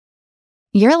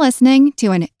You're listening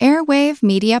to an Airwave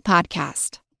Media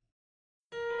Podcast.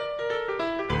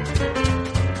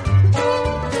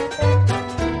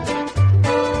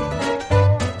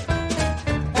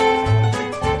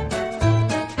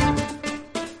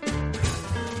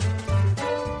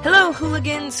 Hello,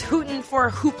 hooligans, hootin' for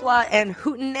hoopla and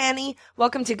hootenanny.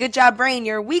 Welcome to Good Job Brain,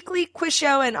 your weekly quiz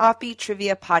show and offbeat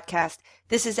trivia podcast.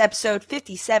 This is episode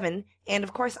 57, and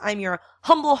of course, I'm your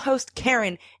humble host,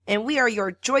 Karen, and we are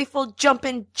your joyful,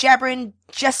 jumpin', jabbering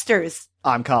jesters.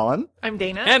 I'm Colin. I'm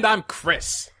Dana. And I'm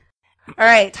Chris. All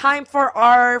right, time for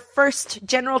our first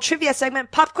general trivia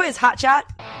segment, Pop Quiz Hot Shot.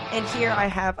 And here I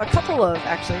have a couple of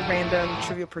actually random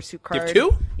Trivial Pursuit You cards. have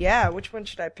two? Yeah, which one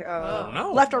should I pick?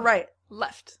 no. Left or right?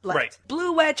 Left. Right.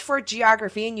 Blue wedge for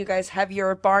geography, and you guys have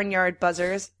your barnyard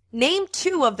buzzers. Name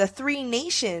two of the three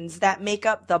nations that make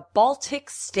up the Baltic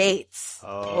states.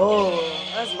 Oh,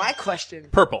 that's my question.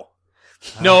 Purple.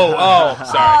 No, sorry.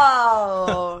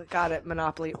 Oh, got it.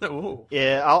 Monopoly. Ooh.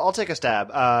 Yeah, I'll take a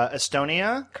stab.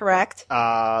 Estonia, Correct.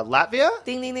 Latvia.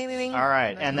 Ding, ding, ding, ding, ding. All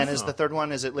right, and then is the third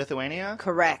one? Is it Lithuania?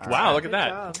 Correct. Wow, look at that.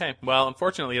 job. Okay. Well,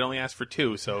 unfortunately, it only asked for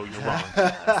two, so you're wrong.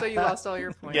 So you lost all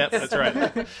your points. Yep, that's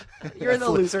right. You're the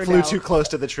loser Flew now. too close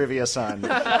to the trivia sun.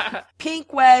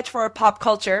 Pink wedge for pop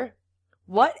culture.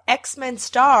 What X-Men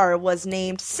star was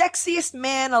named Sexiest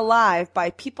Man Alive by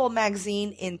People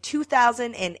magazine in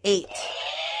 2008?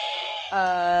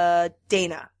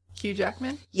 Dana. Hugh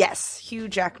Jackman. Yes, Hugh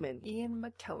Jackman. Ian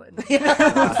McKellen.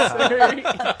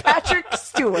 Patrick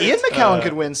Stewart. Ian McKellen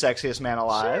could win Sexiest Man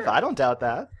Alive. I don't doubt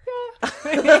that.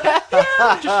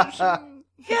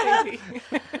 Maybe.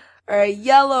 All right,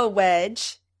 yellow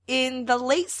wedge. In the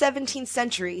late 17th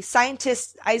century,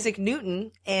 scientists Isaac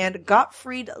Newton and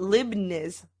Gottfried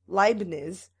Leibniz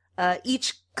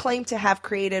each claimed to have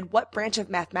created what branch of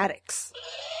mathematics?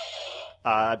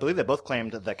 I believe they both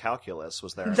claimed the calculus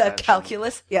was their The invention.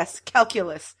 calculus? Yes,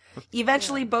 calculus.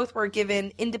 Eventually, both were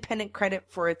given independent credit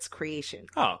for its creation.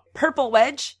 Oh. Purple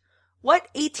wedge. What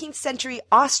 18th century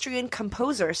Austrian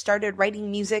composer started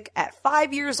writing music at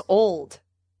 5 years old?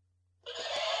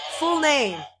 Full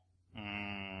name.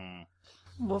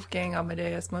 Wolfgang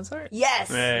Amadeus Mozart. Yes.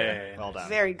 Hey. Well done.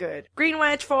 Very good. Green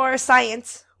wedge for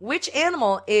science. Which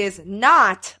animal is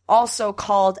not also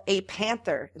called a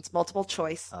panther? It's multiple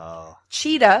choice. Oh.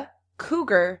 Cheetah,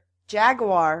 cougar,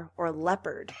 jaguar, or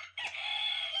leopard?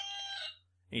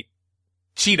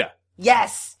 Cheetah.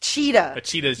 Yes, cheetah. A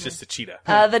cheetah is just a cheetah.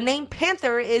 The name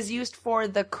panther is used for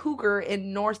the cougar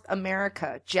in North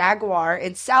America, jaguar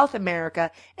in South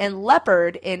America, and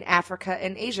leopard in Africa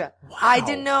and Asia. Wow. I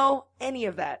didn't know any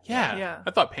of that. Yeah. Yeah.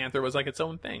 I thought panther was like its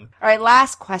own thing. All right,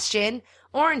 last question.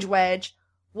 Orange wedge.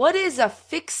 What is a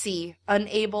fixie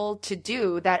unable to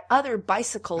do that other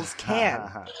bicycles can?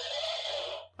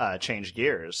 Change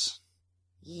gears.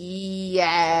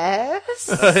 Yes.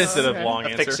 Instead of Okay. long A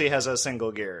answer. fixie has a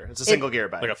single gear. It's a single gear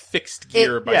bike. Like a fixed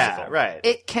gear bicycle. Yeah, right.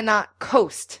 It cannot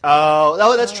coast.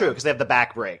 Oh, that's true, because they have the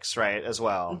back brakes, right, as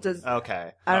well. Does-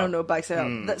 Okay. I don't know bikes at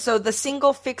all. So the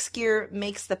single fixed gear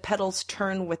makes the pedals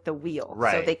turn with the wheel. So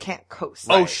Right. they can't coast.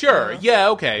 Oh, sure. Yeah,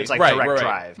 okay. It's like right, direct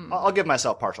right. drive. I'll give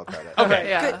myself partial credit. Okay.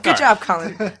 Yeah. Good job,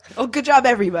 Colin. Oh, good job,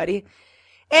 everybody.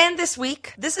 And this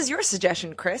week, this is your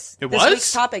suggestion, Chris. It this was?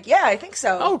 week's topic. Yeah, I think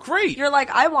so. Oh, great. You're like,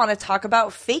 I want to talk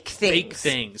about fake things. Fake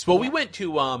things. Well, we went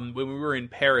to, when we were in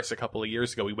Paris a couple of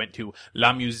years ago, we went to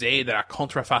La Musée de la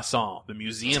Contrefaçon, the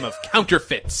Museum of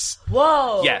Counterfeits.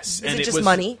 Whoa. Yes. Is and it just was,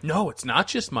 money? No, it's not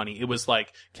just money. It was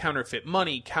like counterfeit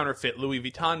money, counterfeit Louis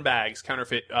Vuitton bags,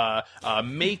 counterfeit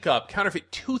makeup,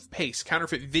 counterfeit toothpaste,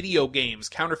 counterfeit video games,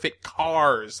 counterfeit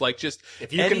cars. Like just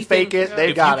If you can anything- fake it,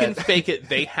 they got If you it. can fake it,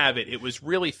 they have it. It was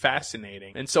really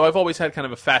fascinating. And so I've always had kind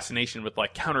of a fascination with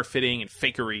like counterfeiting and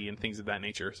fakery and things of that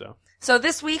nature. So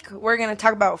this week, we're going to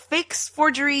talk about fakes,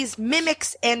 forgeries,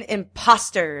 mimics, and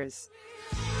imposters.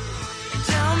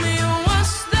 Tell me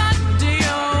what's the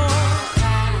deal?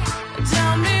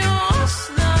 Tell me what's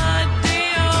the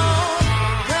deal?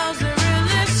 'Cause it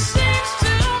really seems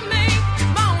to me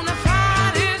bona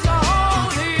fide is a whole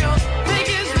deal. Fake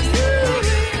is the new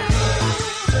real.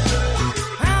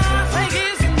 Fake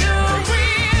is the new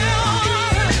real.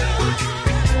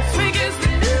 Fake is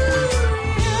the new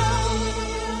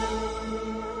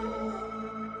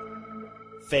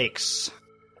real. Fakes.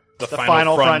 The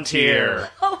Final Frontier.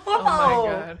 Oh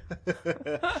my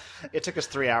god. It took us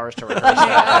 3 hours to rehearse that, by the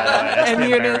way. That's In the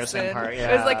unison. embarrassing part.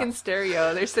 Yeah. It was like in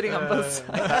stereo. They're sitting on both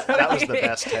sides. that was the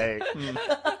best take.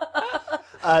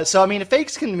 So, I mean,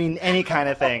 fakes can mean any kind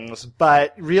of things,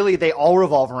 but really they all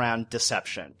revolve around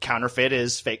deception. Counterfeit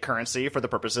is fake currency for the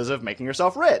purposes of making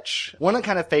yourself rich. One of the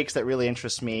kind of fakes that really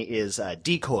interests me is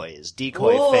decoys,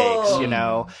 decoy fakes, you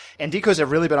know. And decoys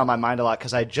have really been on my mind a lot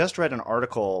because I just read an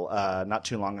article not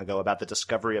too long ago about the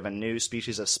discovery of a new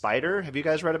species of spider. Have you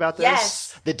guys read about this?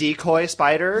 Yes. The decoy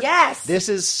spider? Yes. This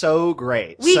is so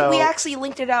great. We actually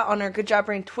linked it out on our Good Job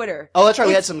Brain Twitter. Oh, that's right.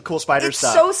 We had some cool spider It's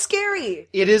stuff. so scary.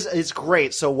 It's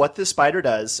great. So what this spider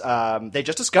does, they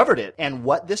just discovered it. And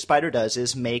what this spider does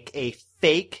is make a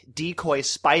fake decoy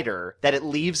spider that it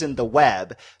leaves in the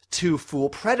web to fool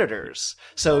predators.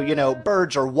 So, you know,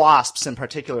 birds or wasps in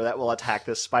particular that will attack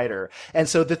this spider. And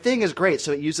so the thing is great.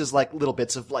 So it uses like little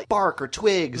bits of like bark or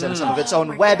twigs and some of its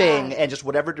own webbing and just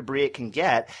whatever debris it can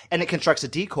get. And it constructs a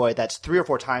decoy that's 3 or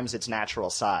 4 times its natural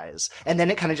size. And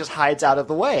then it kind of just hides out of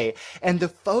the way. And the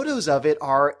photos of it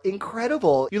are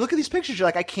incredible. You look at these pictures, you're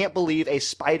like, I can't believe a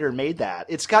spider made that.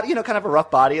 It's got, you know, kind of a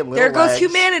rough body and little There goes legs.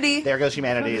 humanity. There goes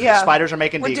humanity. Yeah. Spiders are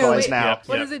making We're decoys doing- now. Yeah.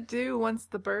 What does it do once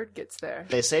the bird gets there?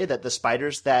 They say that the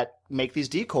spiders that make these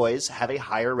decoys have a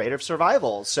higher rate of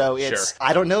survival. So it's, Sure.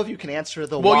 I don't know if you can answer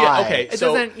the Well, why. yeah, okay. It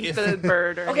So doesn't eat if- the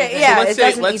bird or Okay, anything. yeah. So let's it say,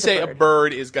 doesn't let's eat say the a bird.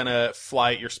 bird is gonna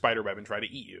fly at your spider web and try to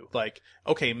eat you. Like,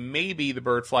 okay, maybe the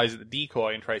bird flies at the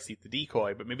decoy and tries to eat the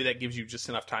decoy, but maybe that gives you just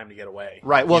enough time to get away.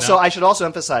 Right. Well, you so know? I should also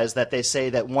emphasize that they say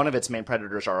that one of its main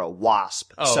predators are a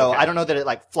wasp. Oh, so okay. I don't know that it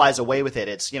like flies away with it.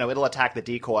 It's, you know, it'll attack the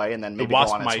decoy and then the maybe go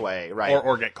wasp on its might, way. Right.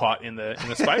 or get caught in the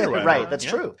spider web. Right. That's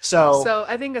Yeah. true. So, So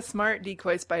I think a smart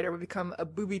decoy spider would become a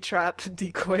booby-trapped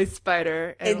decoy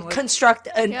spider. And like, construct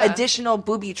an Yeah. additional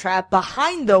booby trap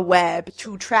behind the web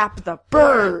to trap the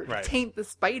bird. Right. taint the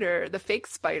spider, the fake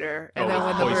spider, and Oh, then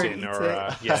when the bird poison eats or,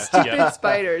 it. yeah, Stupid yeah.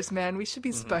 spiders, man. We should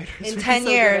be spiders. In We're 10 so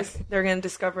good years, at- they're going to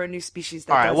discover a new species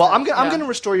that all right. does Well, that. I'm Yeah. going to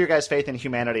restore your guys' faith in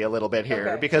humanity a little bit here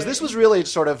Okay. because this was really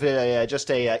sort of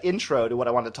just a intro to what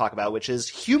I wanted to talk about, which is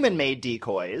human-made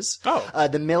decoys. Oh.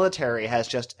 The military has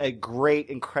just a great,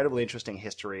 incredibly interesting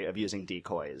history of using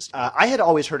decoys. I had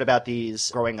always heard about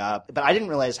these growing up, but I didn't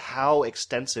realize how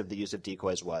extensive the use of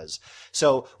decoys was.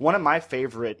 So one of my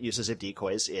favorite uses of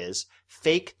decoys is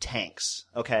fake tanks,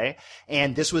 okay?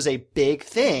 And this was a big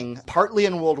thing, partly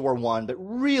in World War I, but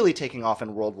really taking off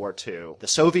in World War II. The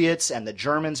Soviets and the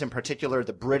Germans in particular,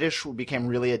 the British became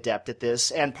really adept at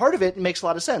this, and part of it makes a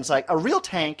lot of sense. Like, a real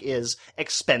tank is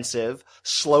expensive,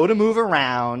 slow to move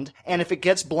around, and if it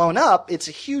gets blown up, it's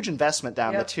a huge investment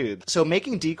down the tube. So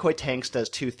making decoy tanks does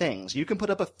 2 things. You can put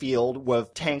up a field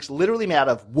with tanks literally made out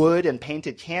of wood and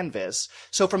painted canvas,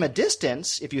 so from a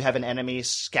distance, if you have an enemy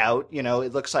scout, you know,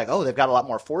 it looks like, oh, they've got a lot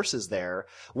more forces there.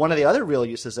 One of the other real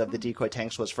uses of the decoy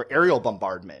tanks was for aerial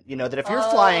bombardment. You know, that if you're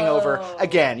flying over,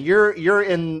 again, you're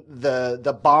in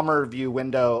the bomber view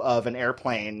window of an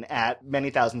airplane at many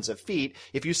thousands of feet.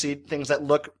 If you see things that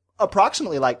look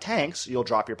approximately like tanks, you'll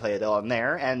drop your payload in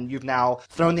there, and you've now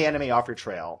thrown the enemy off your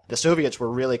trail. The Soviets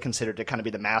were really considered to kind of be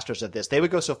the masters of this. They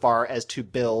would go so far as to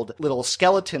build little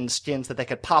skeleton skins that they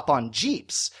could pop on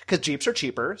Jeeps, because Jeeps are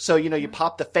cheaper. So, you know, you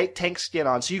pop the fake tank skin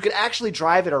on, so you could actually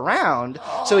drive it around,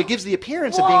 so it gives the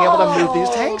appearance of being able to move these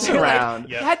tanks You're like, around.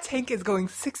 That tank is going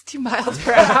 60 miles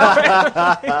per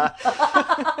hour.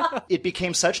 It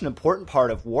became such an important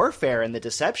part of warfare and the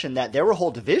deception that there were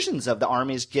whole divisions of the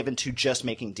armies given to just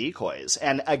making decoys.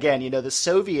 And again, you know, the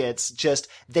Soviets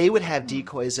they would have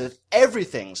decoys of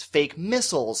everything. Fake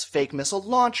missiles, fake missile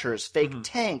launchers, fake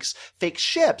tanks, fake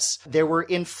ships. There were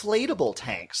inflatable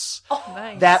tanks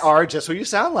Nice. that are just what you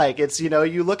sound like. It's, you know,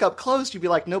 you look up close, you'd be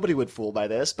like, nobody would fool by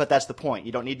this, but that's the point.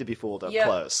 You don't need to be fooled up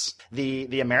close.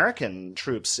 The American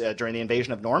troops during the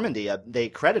invasion of Normandy, they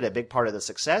credit a big part of the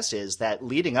success is that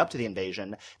leading up to the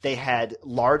invasion, they had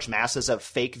large masses of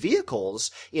fake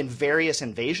vehicles in various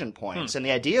invasion points. And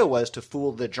the idea was to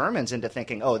fool the Germans into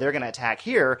thinking, oh, they're going to attack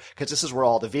here because this is where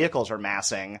all the vehicles are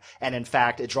massing. And in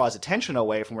fact, it draws attention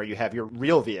away from where you have your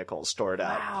real vehicles stored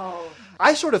up. Wow.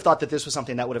 I sort of thought that this was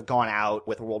something that would have gone out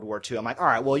with World War II. I'm like, all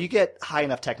right, well, you get high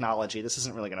enough technology. This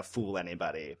isn't really going to fool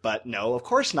anybody. But no, of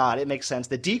course not. It makes sense.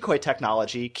 The decoy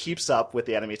technology keeps up with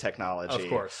the enemy technology. Of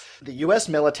course. The U.S.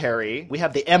 military, we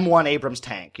have the M1 Abrams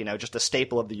tank, you know, just a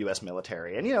staple of the U.S.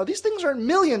 military. And, you know, these things are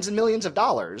millions and millions of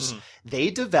dollars.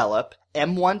 They develop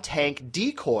M1 tank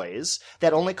decoys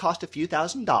that only cost a few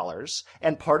 $1,000s.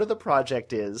 And part of the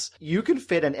project is you can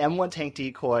fit an M1 tank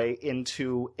decoy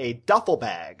into a duffel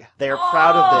bag. They are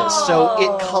proud of this. So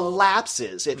it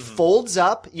collapses. It folds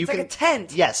up. You It's can like a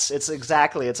tent. Yes, it's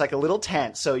like a little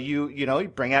tent. So you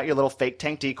bring out your little fake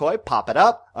tank decoy, pop it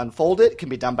up, unfold it. It can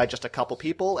be done by just a couple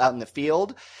people out in the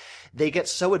field. they get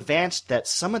so advanced that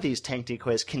some of these tank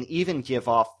decoys can even give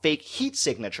off fake heat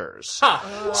signatures.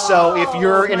 Huh. So if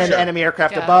you're in an Sure. enemy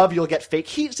aircraft Yeah. above, you'll get fake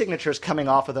heat signatures coming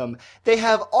off of them. They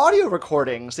have audio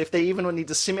recordings if they even need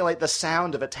to simulate the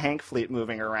sound of a tank fleet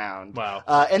moving around. Wow.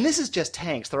 And this is just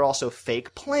tanks. They're also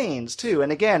fake planes, too.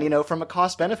 And again, from a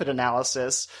cost-benefit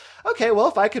analysis, okay, well,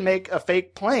 if I can make a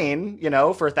fake plane,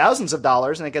 for thousands of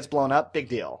dollars and it gets blown up, big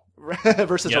deal.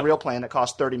 Versus a Yep. real plane that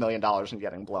costs $30 million and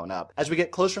getting blown up. As we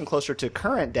get closer and closer to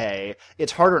current day,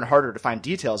 it's harder and harder to find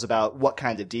details about what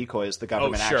kinds of decoys the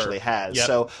government sure. actually has. Yep.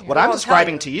 So what I'm I'll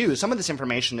describing tell to you, some of this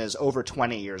information is over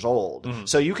 20 years old. Mm-hmm.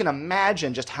 So you can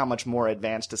imagine just how much more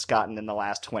advanced it's gotten in the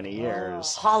last 20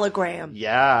 years. Hologram.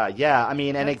 Yeah. I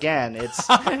mean, and again, it's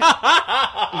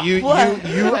you What? are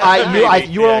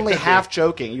only could be. half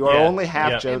joking. You are Yeah. only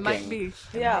half Yeah. joking. It might be.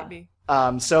 It Yeah. might be.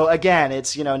 So again,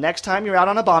 it's, next time you're out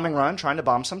on a bombing run trying to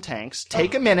bomb some tanks,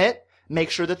 take a minute, make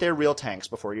sure that they're real tanks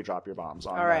before you drop your bombs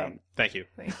on All right. them. Thank you.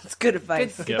 It's good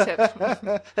advice. Good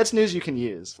tip. That's news you can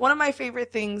use. One of my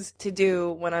favorite things to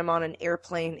do when I'm on an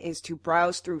airplane is to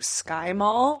browse through Sky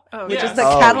Mall, Oh, which yeah. is the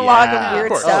Oh, catalog yeah. of weird Of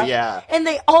course. stuff. Oh, yeah. And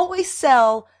they always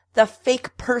sell the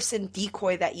fake person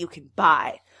decoy that you can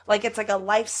buy. Like it's like a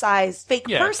life-size fake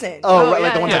Yeah. person. Oh, Oh, right,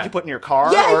 like yeah, the ones yeah. that you put in your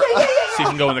car? yeah, or- yeah. So you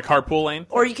can go in the carpool lane.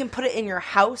 Or you can put it in your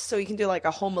house, so you can do like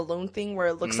a Home Alone thing where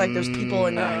it looks like there's people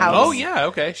in your house. Oh yeah,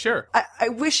 okay, sure. I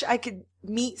wish I could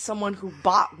meet someone who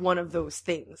bought one of those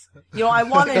things. I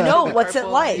want to know what's it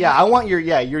Carpool. like. Yeah, I want your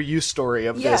use story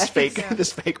of Yeah, this fake exactly.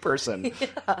 this fake person.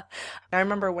 I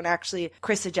remember when actually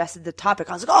Chris suggested the topic,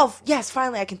 I was like, oh, yes,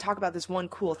 finally I can talk about this one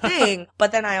cool thing.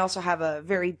 But then I also have a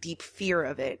very deep fear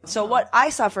of it. So what I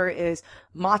suffer is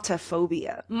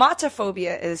motophobia.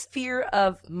 Motophobia is fear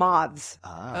of moths.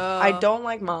 I don't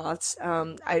like moths.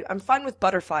 I'm fine with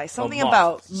butterflies. Something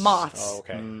about moths Oh,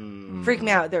 okay. freak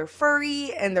me out. They're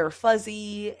furry and they're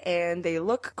fuzzy and they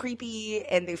look creepy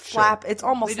and they flap. It's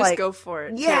almost They just like go for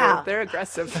it. Yeah. too. They're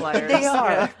aggressive flyers. they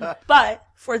are. Yeah. But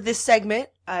for this segment,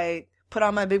 I put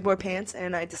on my big boy pants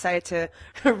and I decided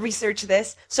to research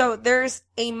this. So there's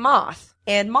a moth,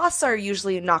 and moths are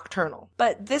usually nocturnal,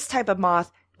 but this type of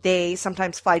moth, they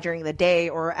sometimes fly during the day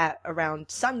or at around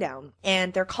sundown,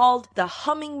 and they're called the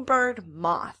hummingbird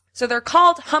moth. So they're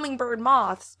called hummingbird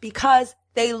moths because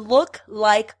they look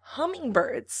like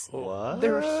hummingbirds. What?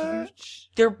 They're huge.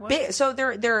 They're big, so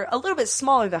they're a little bit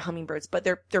smaller than hummingbirds, but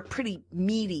they're pretty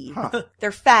meaty.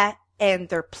 They're fat and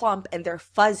they're plump and they're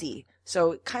fuzzy.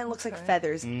 So it kind of looks like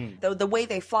feathers. The way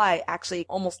they fly actually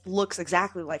almost looks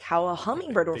exactly like how a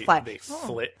hummingbird would fly. They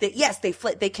flit. Yes, they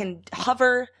flit. They can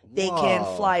hover. They can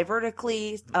Whoa. fly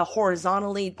vertically,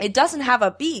 horizontally. It doesn't have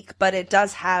a beak, but it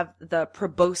does have the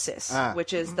proboscis,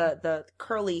 which is the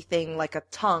curly thing like a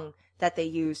tongue that they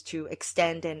use to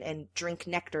extend and drink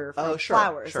nectar from Oh, sure,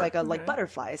 flowers, sure. like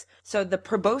butterflies. So the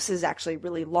proboscis is actually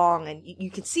really long, and you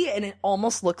can see it, and it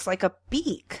almost looks like a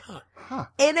beak.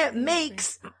 And it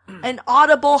makes an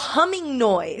audible humming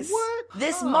noise. What?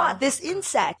 This this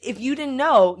insect, if you didn't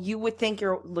know, you would think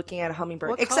you're looking at a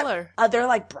hummingbird. What Except, color? they're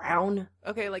like brown.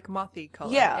 Okay, like mothy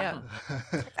color. Yeah.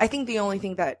 I think the only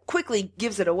thing that quickly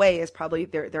gives it away is probably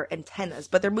their antennas,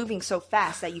 but they're moving so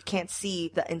fast that you can't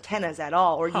see the antennas at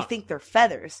all, or you think they're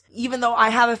feathers. Even though I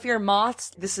have a fear of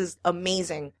moths, this is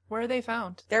amazing. Where are they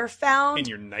found? They're found. In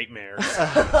your nightmares.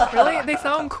 Really? They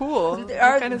sound cool. They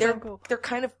are, kind of they're, sound cool. they're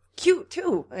kind of cute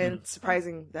too, and it's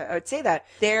surprising that I would say that.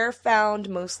 They're found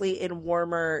mostly in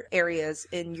warmer areas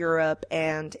in Europe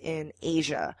and in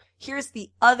Asia. Here's the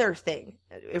other thing,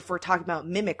 if we're talking about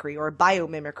mimicry or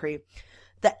biomimicry.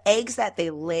 The eggs that they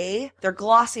lay, they're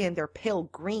glossy and they're pale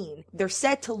green. They're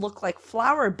said to look like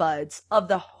flower buds of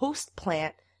the host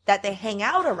plant that they hang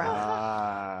out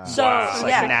around. So, It's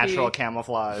like yeah. natural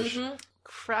camouflage.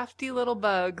 Crafty little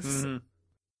bugs.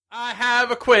 I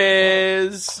have a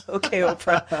quiz. Okay,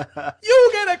 Oprah. You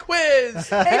get a quiz.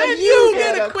 And you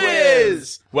get a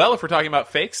quiz. Well, if we're talking about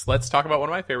fakes, let's talk about one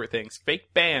of my favorite things.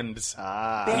 Fake bands.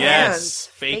 Bands. Yes.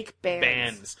 Fake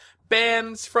bands.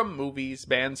 Bands from movies,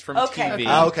 bands from Okay.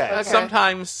 TV. Okay.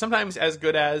 Sometimes as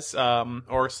good as,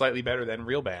 or slightly better than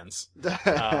real bands.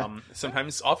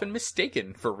 Sometimes often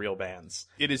mistaken for real bands.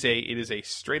 It is a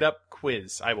straight up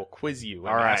quiz. I will quiz you and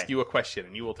All right. ask you a question,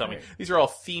 and you will tell me. These are all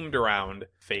themed around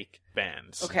fake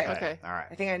bands. Okay. Okay. All right.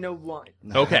 I think I know one.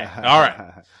 Okay. All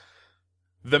right.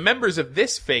 The members of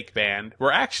this fake band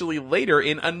were actually later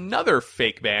in another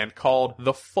fake band called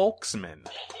the Folksmen.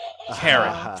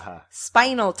 Karen.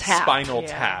 Spinal Tap. Spinal Yeah.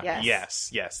 Tap. Yes.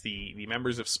 Yes. The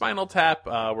members of Spinal Tap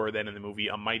were then in the movie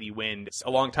A Mighty Wind.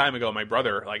 A long time ago, my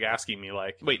brother asking me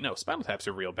wait, no, Spinal Tap's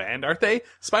a real band, aren't they?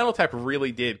 Spinal Tap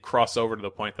really did cross over to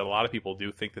the point that a lot of people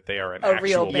do think that they are an A actual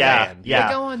real band. Yeah.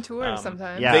 They go on tour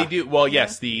sometimes. yeah. They do. Well,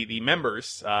 yes, the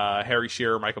members, Harry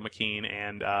Shearer, Michael McKean,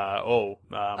 and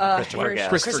Christopher Guest.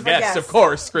 Christopher Guest, of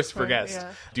course, Christopher Right, Guest,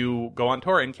 yeah. do go on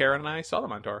tour, and Karen and I saw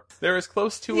them on tour. They're as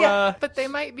close to Yeah. But they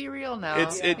might be real now.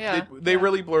 they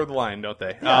really blur the line, don't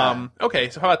they? Okay,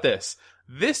 so how about this?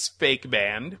 This fake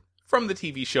band from the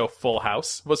TV show Full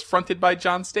House was fronted by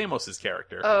John Stamos'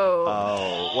 character.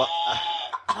 Oh,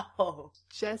 Oh.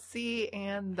 Jesse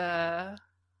and the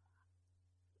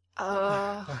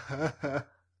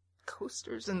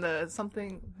coasters and the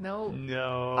something. No,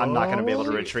 No. I'm not going to be able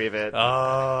to retrieve it. Oh.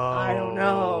 I don't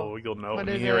know. You'll know What when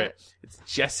you is hear it? it. It's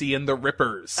Jesse and the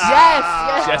Rippers.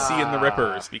 yes. Jesse and the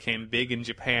Rippers became big in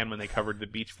Japan when they covered the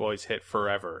Beach Boys hit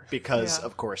Forever. Because, Yeah.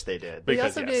 of course, they did. They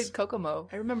Because, also yes. did Kokomo.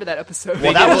 I remember that episode.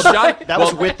 Well, that was- that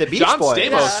was well, with the Beach John Boys.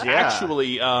 Stamos Yeah.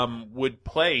 actually would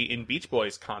play in Beach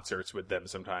Boys concerts with them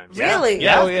sometimes. Really?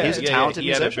 Yeah, Oh, yeah. He's a talented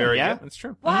he had musician, very, yeah. that's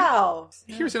true. Wow.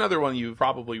 Here's another one you've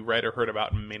probably read or heard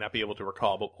about and may not be able to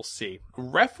recall, but we'll see.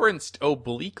 Referenced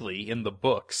obliquely in the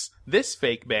books, this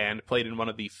fake band played in one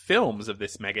of the films of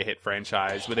this mega hit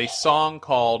franchise with a song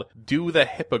called Do the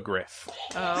Hippogriff.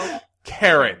 Oh,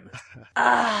 Karen.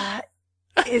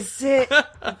 Is it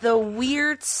the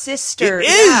Weird Sisters? It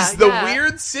is the yeah.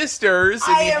 Weird Sisters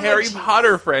in I the am a Harry genius.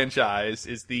 Potter franchise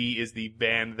is the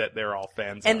band that they're all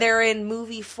fans And of. they're in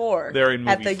movie 4. They're in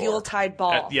at movie the 4. Yuletide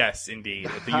Ball. Yes, indeed.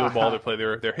 At the Yule Ball, they play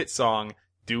their hit song,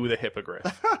 Do the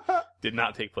Hippogriff. Did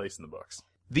not take place in the books.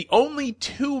 The only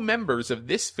two members of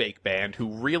this fake band who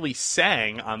really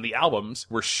sang on the albums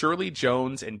were Shirley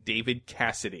Jones and David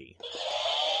Cassidy.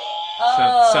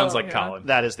 Sounds like yeah. Colin.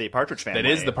 That is the Partridge Family. That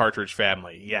is the Partridge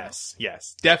Family. Yes.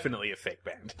 Definitely a fake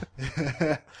band.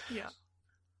 yeah.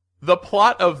 The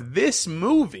plot of this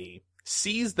movie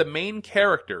sees the main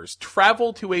characters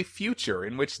travel to a future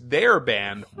in which their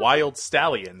band, Wild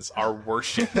Stallions, are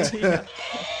worshipped.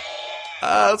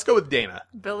 Let's go with Dana.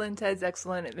 Bill and Ted's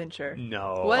Excellent Adventure.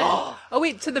 No. What? Oh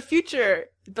wait, to the future.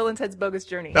 Bill and Ted's Bogus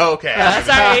Journey. Okay.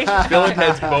 Sorry. Bill and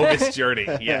Ted's Bogus Journey.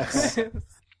 Yes.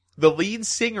 The lead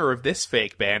singer of this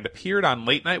fake band appeared on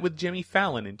Late Night with Jimmy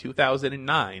Fallon in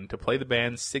 2009 to play the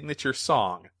band's signature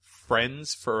song,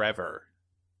 Friends Forever.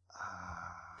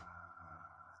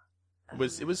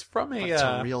 It was from a That's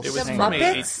a real it was singer. from a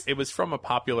Muppets? it was from a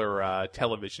popular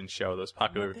television show that was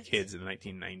popular with kids in the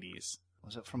 1990s.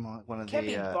 Was it from one of Can't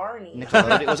the be Barney.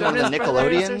 Nickelodeon? Was it one of the Jonas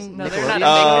Brothers or- Nickelodeon? No, they're not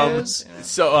Nickelodeon big bands? news.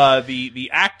 So the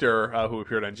actor who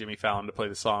appeared on Jimmy Fallon to play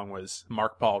the song was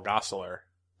Mark Paul Gosselaar.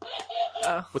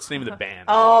 Oh. What's the name of the band?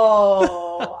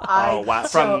 Oh, Oh wow!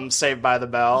 From Saved by the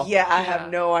Bell. Yeah, I Yeah.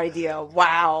 have no idea.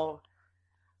 Wow.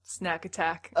 Snack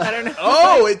Attack. I don't know.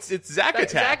 Oh, it's Zack Attack.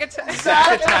 Zack Attack.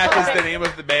 Zack Attack is the name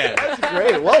of the band.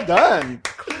 Great, well done.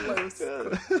 Close.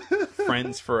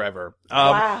 Friends Forever.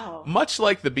 Wow. Much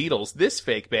like the Beatles, this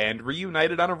fake band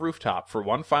reunited on a rooftop for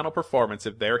one final performance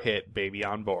of their hit "Baby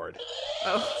on Board."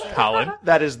 Oh. Colin,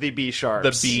 That is the B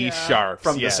Sharps. the B Yeah. Sharps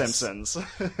from yes. The Simpsons.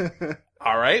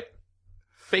 All right,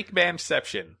 fake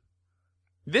bandception.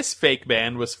 This fake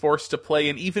band was forced to play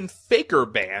an even faker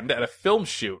band at a film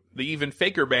shoot. The even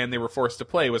faker band they were forced to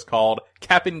play was called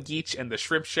Cap'n Geach and the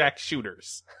Shrimp Shack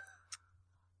Shooters.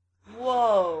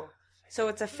 Whoa. So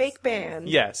it's a fake band.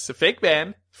 Yes, a fake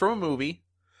band from a movie.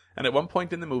 And at one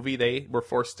point in the movie, they were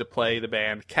forced to play the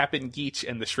band Cap'n Geach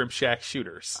and the Shrimp Shack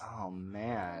Shooters. Oh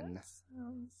man.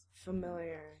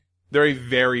 Familiar. They're a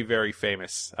very, very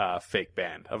famous fake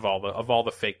band of all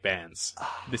the fake bands.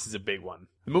 This is a big one.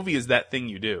 The movie is That Thing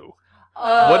You Do.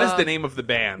 What is the name of the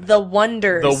band? The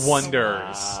Wonders. The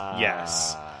Wonders.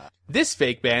 Yes. This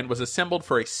fake band was assembled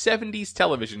for a 70s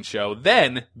television show,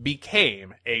 then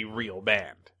became a real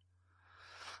band.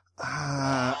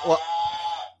 Well,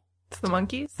 It's the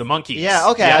Monkees? The Monkees. yeah,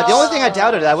 okay. Yes. The only thing I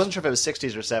doubted, I wasn't sure if it was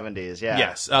 60s or 70s. Yeah.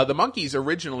 Yes, the Monkees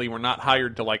originally were not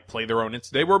hired to play their own.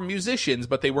 They were musicians,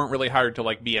 but they weren't really hired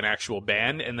to be an actual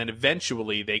band. And then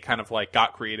eventually, they kind of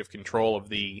got creative control of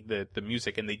the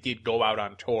music, and they did go out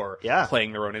on tour, Yeah.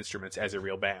 playing their own instruments as a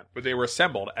real band. But they were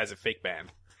assembled as a fake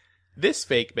band. This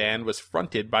fake band was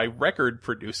fronted by record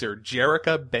producer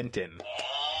Jerrica Benton.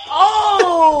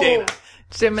 Oh! Dana.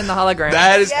 Jim and the Hologram.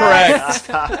 That is Yes.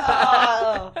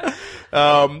 correct.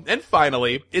 Oh. And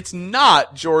finally, it's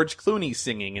not George Clooney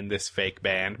singing in this fake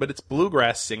band, but it's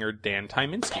bluegrass singer Dan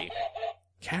Tyminski.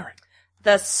 Karen.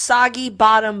 The Soggy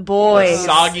Bottom Boys.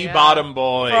 Soggy Bottom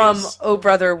Boys. From Oh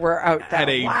Brother, We're Out Thou. Had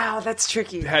a- Wow, that's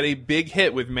tricky. Had a big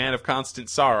hit with Man of Constant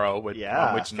Sorrow, on which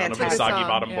none of the Fantastic Soggy song,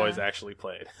 Bottom yeah. Boys actually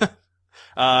played.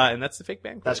 And that's the fake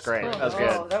band quiz. That's great. Cool. That was Oh,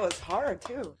 good. that was hard,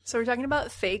 too. So we're talking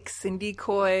about fakes and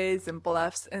decoys and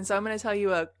bluffs, and so I'm going to tell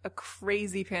you a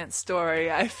crazy pants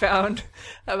story I found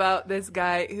about this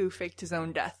guy who faked his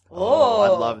own death. Oh, I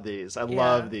love these. I Yeah.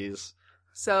 love these.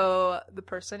 So the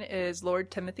person is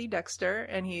Lord Timothy Dexter,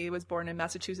 and he was born in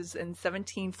Massachusetts in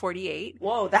 1748.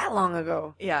 Whoa, that long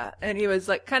ago. Yeah, and he was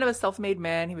like kind of a self-made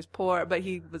man. He was poor, but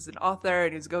he was an author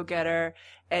and he was a go-getter.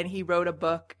 And he wrote a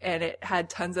book, and it had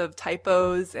tons of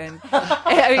typos and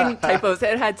typos.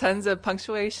 It had tons of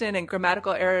punctuation and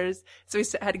grammatical errors. So he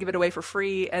had to give it away for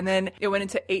free. And then it went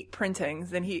into 8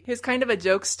 printings. And he was kind of a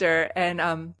jokester,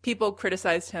 and people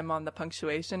criticized him on the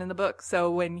punctuation in the book. So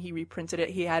when he reprinted it,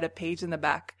 he had a page in the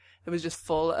back that was just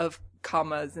full of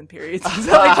commas and periods,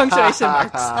 so like punctuation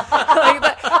marks. Like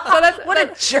that. So that's What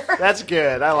a jerk. That's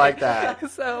good. I like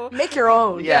that. so. Make your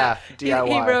own. Yeah, He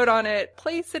DIY. wrote on it,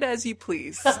 place it as you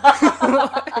please.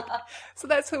 So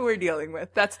that's who we're dealing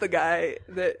with. That's the guy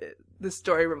that the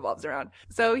story revolves around.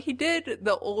 So he did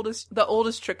the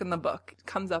oldest trick in the book. It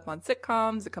comes up on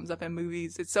sitcoms. It comes up in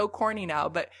movies. It's so corny now,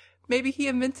 but maybe he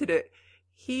invented it.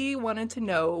 He wanted to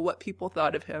know what people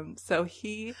thought of him. So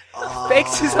he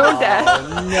faked his own death.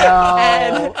 No.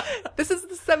 And this is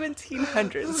the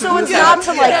 1700s. So it's not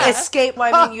to, like, escape.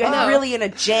 Well, I mean, you're really in a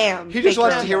jam. He just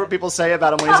wants to hear what people say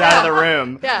about him when he's out of the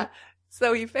room. Yeah.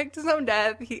 So he faked his own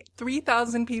death.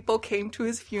 3,000 people came to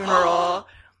his funeral.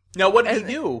 Now, what did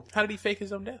he do? How did he fake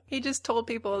his own death? He just told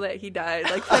people that he died.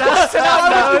 Like, put out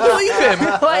notes. Believe him.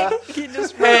 Like, he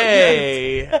just wrote notes.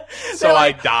 Hey, so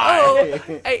I died.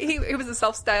 Oh, he was a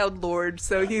self-styled lord,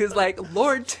 so he was like,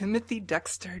 Lord Timothy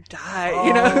Dexter died,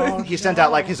 you know? He sent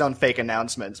out like his own fake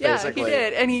announcements, Yeah, basically. he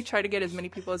did. And he tried to get as many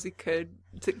people as he could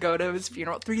to go to his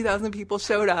funeral. 3,000 people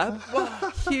showed up.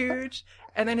 Huge.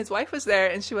 And then his wife was there,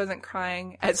 and she wasn't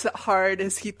crying as hard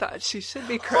as he thought she should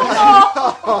be crying.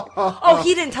 Oh,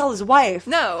 he didn't tell his wife.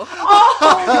 No.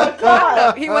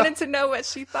 No, he wanted to know what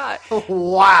she thought.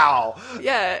 Wow.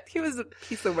 Yeah, he was a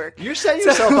piece of work. You're setting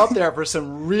yourself up there for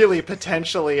some really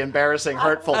potentially embarrassing,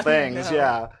 hurtful things. know.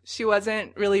 Yeah. She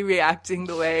wasn't really reacting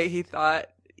the way he thought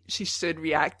she should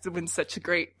react when such a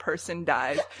great person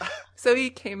dies. So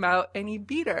he came out and he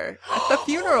beat her at the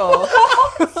funeral.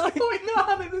 What's going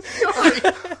on in this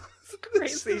story?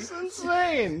 Crazy. This is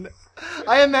insane.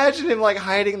 I imagine him like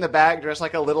hiding in the back dressed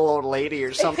like a little old lady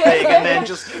or something and then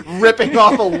just ripping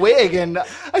off a wig. And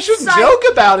I shouldn't joke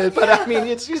about it, but I mean,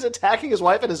 he's attacking his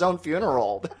wife at his own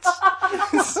funeral.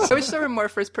 I wish there were more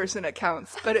first person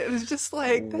accounts, but it was just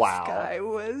like, this Wow. guy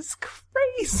was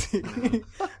crazy.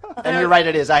 And you're right,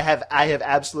 it is. I have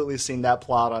absolutely seen that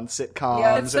plot on sitcoms.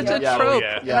 Yeah, it's such and, a trope.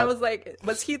 yeah. And I was like,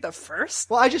 was he the first?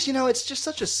 Well, it's just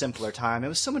such a simpler time. It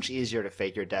was so much easier to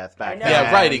fake your death back then.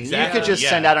 Yeah, right, exactly. You could just Yeah.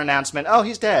 send out an announcement, oh,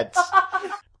 he's dead.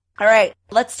 All right,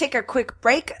 let's take a quick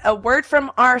break. A word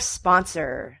from our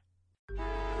sponsor.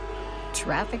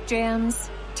 Traffic jams,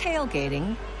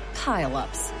 tailgating,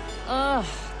 pile-ups. Ugh,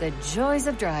 the joys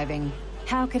of driving.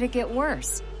 How could it get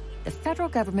worse? The federal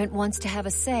government wants to have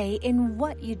a say in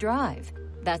what you drive.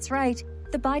 That's right.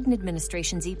 The Biden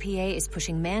administration's EPA is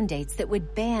pushing mandates that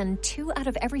would ban 2 out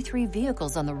of every 3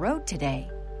 vehicles on the road today.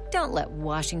 Don't let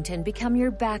Washington become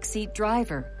your backseat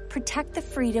driver. Protect the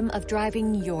freedom of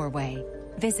driving your way.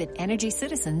 Visit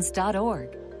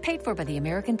EnergyCitizens.org. Paid for by the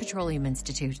American Petroleum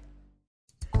Institute.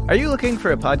 Are you looking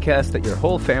for a podcast that your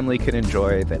whole family can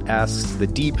enjoy that asks the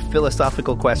deep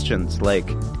philosophical questions like,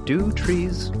 do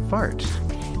trees fart?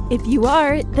 If you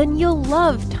are, then you'll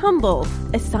love Tumble,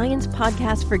 a science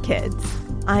podcast for kids.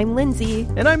 I'm Lindsay.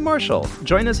 And I'm Marshall.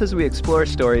 Join us as we explore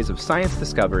stories of science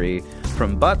discovery,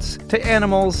 from butts to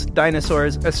animals,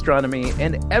 dinosaurs, astronomy,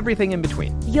 and everything in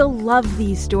between. You'll love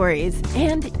these stories,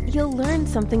 and you'll learn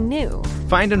something new.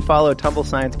 Find and follow Tumble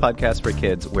Science Podcast for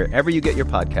Kids wherever you get your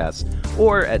podcasts,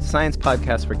 or at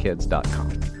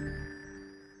sciencepodcastforkids.com.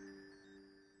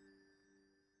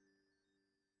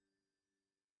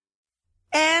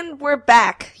 And we're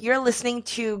back. You're listening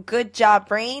to Good Job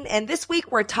Brain, and this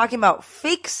week we're talking about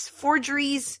fakes,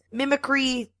 forgeries,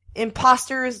 mimicry,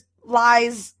 imposters,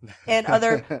 lies, and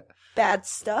other bad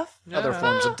stuff. Other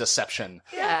forms of deception.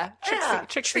 Yeah,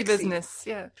 tricksy business.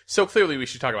 Yeah. So clearly we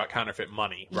should talk about counterfeit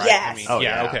money, right? Yes. I mean, Oh,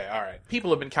 yeah, yeah. okay, all right.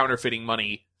 People have been counterfeiting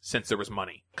money since there was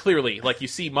money. Clearly, like, you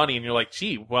see money and you're like,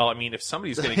 gee, well, I mean, if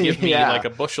somebody's going to give me Yeah. like a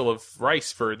bushel of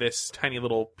rice for this tiny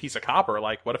little piece of copper,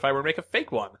 like, what if I were to make a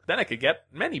fake one? Then I could get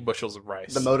many bushels of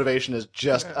rice. The motivation is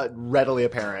just readily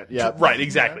apparent. Yeah. Right,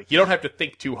 exactly. You don't have to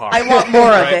think too hard. I want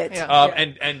more of Right? it. Yeah.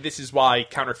 And this is why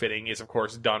counterfeiting is, of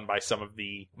course, done by some of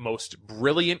the most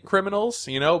brilliant criminals,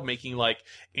 you know, making like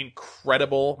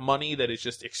incredible money that is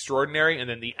just extraordinary, and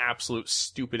then the absolute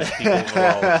stupidest people in the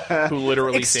world who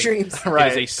literally Extremes. think it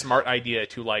is a smart idea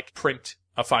to like print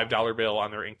a $5 bill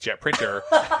on their inkjet printer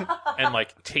and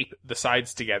like tape the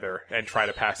sides together and try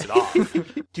to pass it off.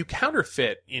 To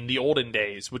counterfeit in the olden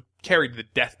days would carry the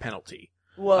death penalty.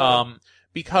 Whoa.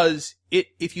 Because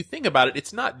if you think about it,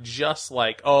 it's not just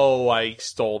like, oh, I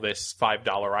stole this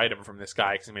 $5 item from this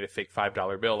guy because he made a fake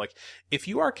 $5 bill. Like, if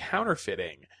you are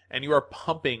counterfeiting and you are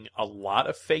pumping a lot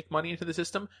of fake money into the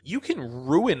system, you can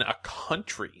ruin a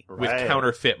country with Right.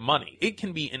 counterfeit money. It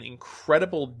can be an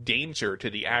incredible danger to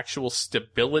the actual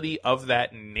stability of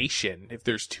that nation if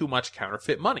there's too much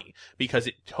counterfeit money, because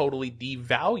it totally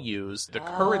devalues the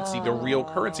currency, the real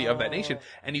currency of that nation,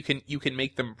 and you can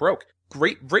make them broke.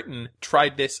 Great Britain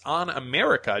tried this on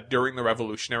America during the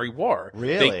Revolutionary War.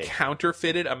 Really? They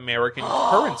counterfeited American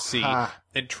currency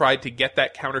and tried to get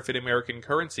that counterfeit American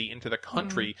currency into the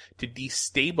country to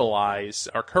destabilize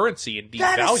our currency and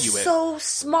That devalue is it. so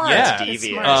smart. Yeah. That's devious.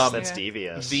 smart. That's Yeah.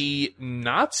 devious. The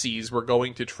Nazis were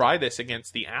going to try this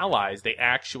against the Allies. They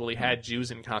actually had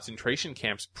Jews in concentration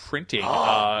camps printing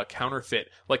counterfeit,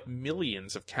 like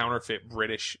millions of counterfeit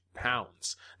British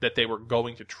pounds that they were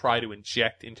going to try to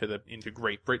inject into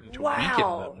Great Britain to weaken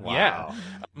them. Wow. Yeah.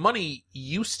 Money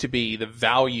used to be the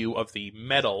value of the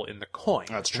metal in the coin.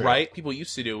 That's true. Right? People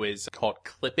used to do is called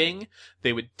clipping.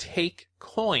 They would take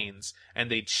coins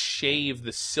and they'd shave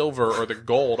the silver or the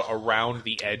gold around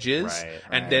the edges, Right,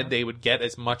 and then they would get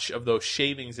as much of those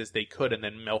shavings as they could and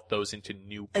then melt those into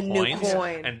new A coins. new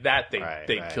coin. And that they'd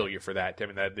Right. kill you for that. I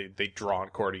mean, they'd draw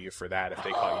and quarter you for that if they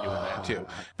caught you doing that too.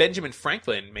 Benjamin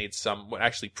Franklin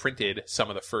actually printed some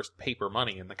of the first paper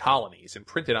money in the colonies, and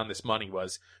printed on this money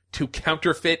was, "To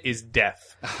counterfeit is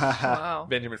death." Wow.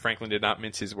 Benjamin Franklin did not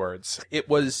mince his words. It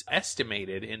was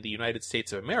estimated in the United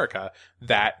States of America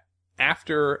that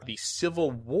after the Civil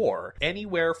War,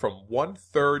 anywhere from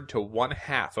 1/3 to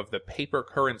 1/2 of the paper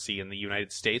currency in the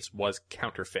United States was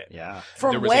counterfeit. Yeah.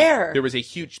 From where? There was a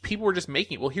huge, people were just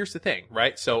making, well, here's the thing,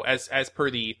 right? So as per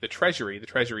the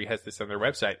Treasury has this on their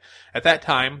website. At that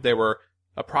time, there were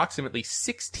approximately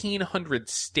 1,600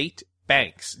 state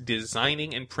banks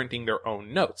designing and printing their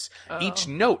own notes. Each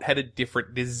note had a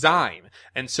different design.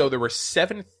 And so there were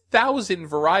 7,000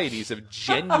 varieties of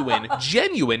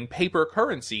genuine paper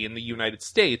currency in the United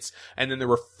States. And then there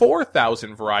were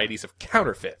 4,000 varieties of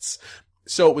counterfeits.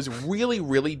 So it was really,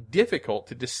 really difficult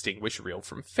to distinguish real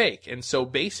from fake. And so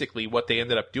basically what they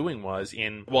ended up doing was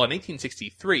in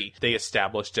 1863, they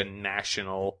established a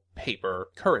national paper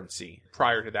currency.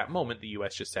 Prior to that moment, the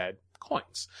U.S. just had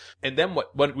coins. And then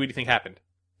what do you think happened?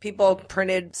 People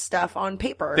printed stuff on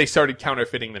paper. They started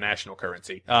counterfeiting the national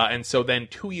currency. And so then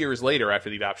 2 years later, after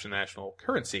the adoption of the national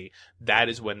currency, that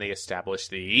is when they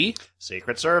established the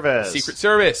Secret Service. Secret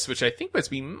Service, which I think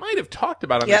we might have talked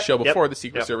about on the Yep. show before. Yep. The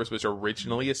Secret Yep. Service was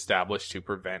originally established to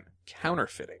prevent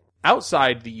counterfeiting.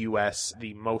 Outside the U.S.,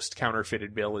 the most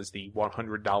counterfeited bill is the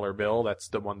 $100 bill. That's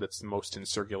the one that's the most in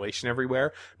circulation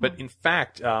everywhere. But in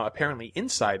fact, apparently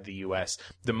inside the U.S.,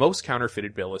 the most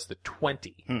counterfeited bill is the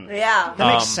 20. Yeah.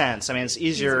 That makes sense. I mean, it's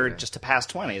easier just to pass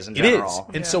 20s in It general.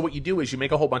 is. And so what you do is you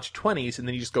make a whole bunch of 20s and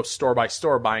then you just go store by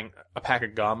store buying a pack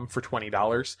of gum for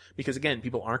 $20. Because again,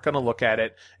 people aren't going to look at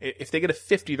it. If they get a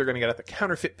 50, they're going to get out the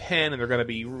counterfeit pen and they're going to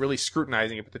be really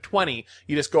scrutinizing it. But the 20,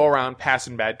 you just go around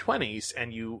passing bad 20s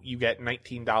and you get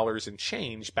 $19 in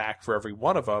change back for every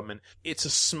one of them. And it's a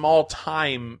small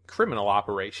time criminal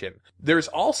operation. There's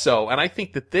also, and I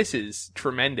think that this is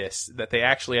tremendous, that they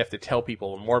actually have to tell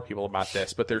people and more people about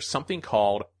this, but there's something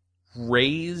called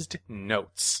raised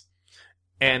notes.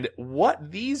 And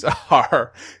what these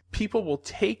are, people will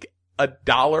take a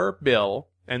dollar bill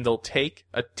and they'll take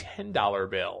a $10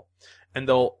 bill and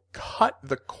they'll cut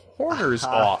the corners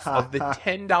off of the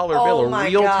 $10 bill, Oh a my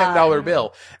real God. $10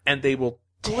 bill, and they will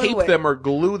tape Glue it. them or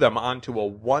glue them onto a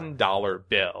 $1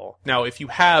 bill. Now, if you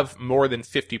have more than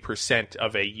 50%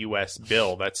 of a U.S.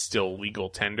 bill, that's still legal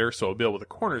tender. So a bill with the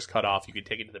corners cut off, you can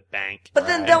take it to the bank. But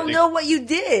then they'll know what you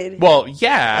did. Well,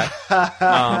 yeah,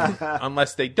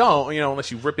 unless they don't,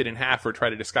 unless you rip it in half or try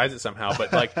to disguise it somehow.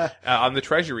 But like on the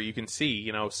Treasury, you can see,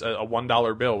 a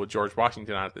 $1 bill with George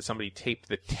Washington on it that somebody taped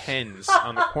the tens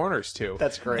on the corners to.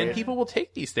 That's great. And people will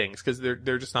take these things because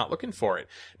they're just not looking for it.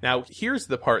 Now, here's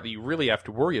the part that you really have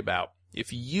to worry about.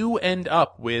 If you end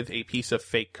up with a piece of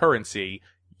fake currency,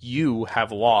 you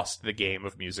have lost the game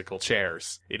of musical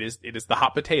chairs. It is the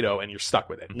hot potato, and you're stuck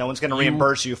with it. No one's going to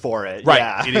reimburse you for it. Right.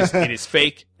 Yeah. It is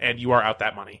fake, and you are out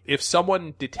that money. If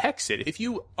someone detects it, if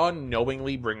you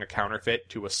unknowingly bring a counterfeit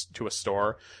to a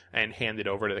store and hand it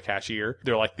over to the cashier,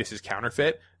 they're like, "This is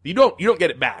counterfeit." You don't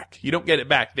get it back. You don't get it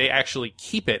back. They actually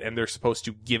keep it, and they're supposed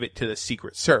to give it to the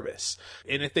Secret Service.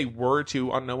 And if they were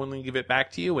to unknowingly give it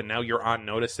back to you, and now you're on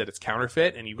notice that it's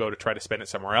counterfeit, and you go to try to spend it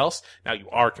somewhere else, now you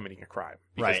are committing a crime.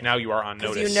 Because Right. now you are on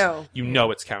notice. you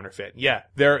know. It's counterfeit. Yeah.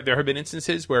 There have been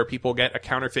instances where people get a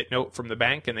counterfeit note from the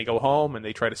bank, and they go home, and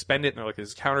they try to spend it, and they're like, "This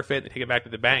is counterfeit." They take it back to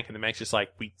the bank, and the bank's just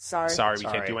like, Sorry, we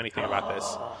can't do anything about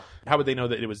this." How would they know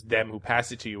that it was them who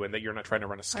passed it to you and that you're not trying to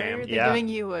run a Why are scam? they Yeah. giving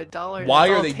you $1? Why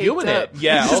that's are all they taped doing up? it?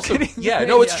 Yeah, Just also, kidding. yeah,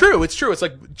 no, it's true. It's true. It's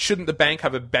like, shouldn't the bank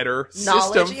have a better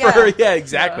Knowledge, system for, yeah. yeah,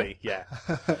 exactly. Yeah.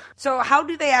 So how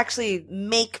do they actually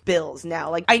make bills now?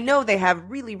 Like, I know they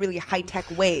have really, really high-tech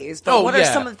ways, but Oh, what are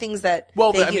yeah. some of the things that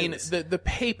Well, they I mean, use? the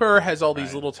paper has all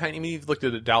these little tiny, you've looked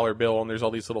at a dollar bill and there's all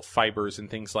these little fibers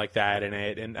and things like that in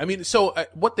it. And I mean, so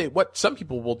what some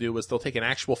people will do is they'll take an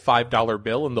actual $5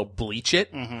 bill and they'll bleach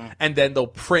it and then they'll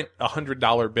print a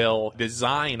 $100 bill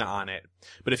design on it.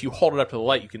 But if you hold it up to the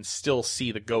light, you can still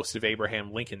see the ghost of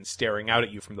Abraham Lincoln staring out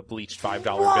at you from the bleached $5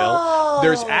 bill.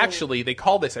 There's actually, they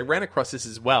call this, I ran across this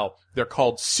as well, they're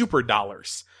called super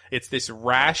dollars. It's this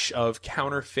rash of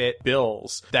counterfeit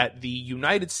bills that the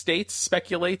United States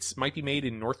speculates might be made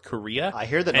in North Korea. I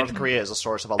hear that North Korea is a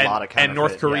source of a lot of counterfeit. And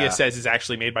North Korea yeah. says is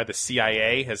actually made by the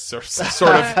CIA, has sort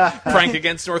of pranked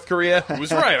against North Korea.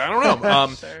 Who's right? I don't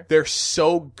know. Sure. They're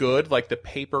so good. Like, the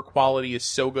paper quality is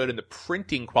so good and the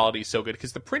printing quality is so good,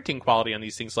 because the printing quality on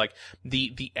these things, like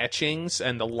the etchings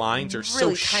and the lines are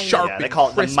Really so tiny. sharp Yeah, they and call it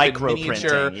the crisp and micro miniature.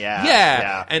 printing. Yeah.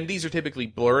 Yeah. And these are typically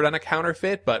blurred on a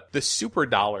counterfeit, but the super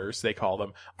dollars, they call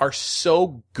them, are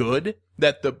so good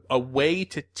that a way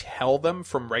to tell them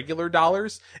from regular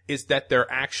dollars is that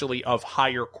they're actually of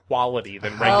higher quality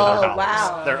than regular dollars.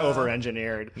 Wow. They're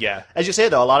over-engineered. Yeah. As you say,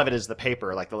 though, a lot of it is the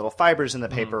paper, like the little fibers in the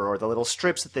paper or the little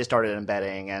strips that they started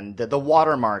embedding, and the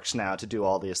watermarks now to do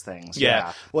all these things.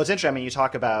 Yeah. Well, it's interesting. I mean, you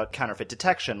talk about counterfeit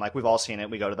detection. Like, we've all seen it.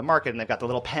 We go to the market, and they've got the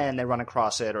little pen. They run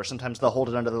across it, or sometimes they'll hold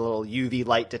it under the little UV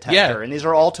light detector. Yeah. And these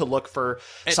are all to look for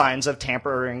signs of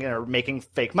tampering or making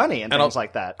fake money and things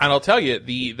like that. And I'll tell you,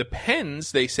 the pens,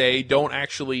 they say, don't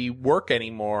actually work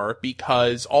anymore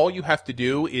because all you have to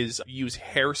do is use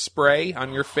hairspray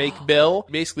on your fake bill.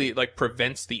 Basically, it like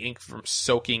prevents the ink from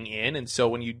soaking in, and so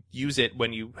when you use it,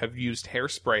 when you have used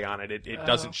hairspray on it, it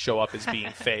doesn't show up as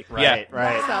being fake. Right, Yeah.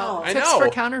 right. So, I tips know. for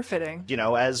counterfeiting. You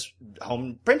know, as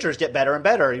home printers get better and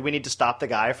better, we need to stop the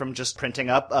guy from just printing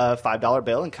up a $5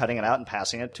 bill and cutting it out and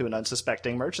passing it to an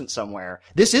unsuspecting merchant somewhere.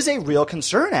 This is a real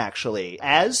concern, actually.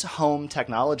 As home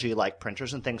technology like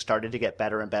printers and things started to get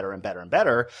better and better and better and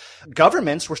better,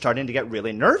 governments were starting to get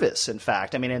really nervous, in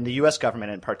fact. I mean, in the U.S.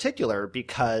 government in particular,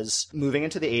 because moving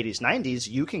into the 80s, 90s,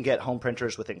 you can get home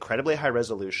printers with incredibly high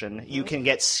resolution. You can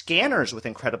get scanners with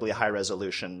incredibly high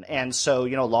resolution. And so,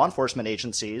 you know, law enforcement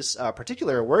agencies,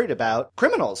 particularly, are worried about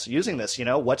criminals using this. You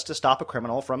know, what's to stop a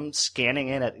criminal from scanning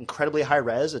in at incredibly high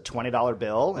res, a $20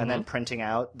 bill, and then printing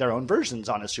out their own versions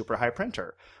on a super high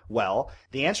printer? Well,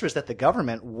 the answer is that the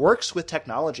government works with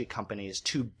technology companies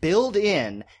to build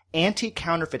in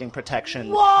anti-counterfeiting protection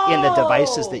in the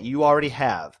devices that you already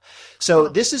have. So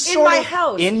this is In sort my of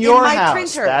house, in in your my house.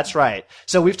 printer. That's right.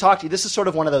 So we've talked, this is sort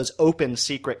of one of those open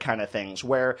secret kind of things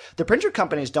where the printer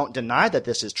companies don't deny that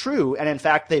this is true. And in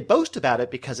fact, they boast about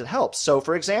it because it helps. So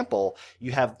for example,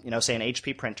 you have, you know, say an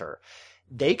HP printer.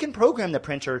 They can program the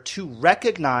printer to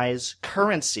recognize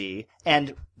currency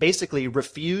and basically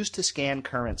refuse to scan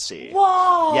currency.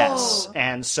 Whoa! Yes.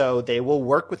 And so they will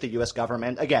work with the U.S.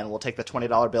 government. Again, we'll take the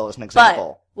 $20 bill as an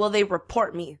example. But will they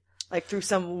report me? Like through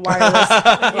some wireless,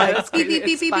 like that's beep, beep, crazy. beep,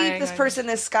 beep, beep, Spying this on person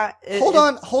is Scott. Hold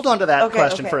on to that Okay,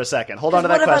 question okay. for a second. Hold on to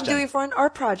What that if question. I'm doing for an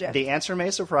art project? The answer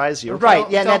may surprise you. Right.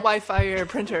 Don't, Yeah. don't That, Wi-Fi your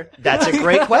printer. that's a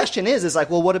great question is like,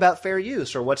 well, what about fair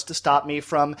use? Or what's to stop me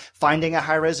from finding a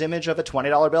high-res image of a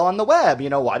 $20 bill on the web? You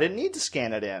know, why didn't need to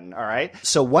scan it in? All right.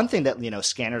 So one thing that, you know,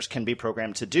 scanners can be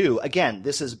programmed to do, again,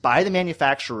 this is by the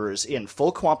manufacturers in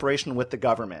full cooperation with the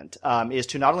government, is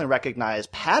to not only recognize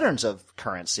patterns of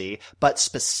currency, but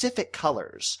specific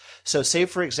colors. So say,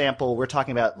 for example, we're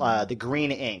talking about the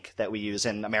green ink that we use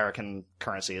in American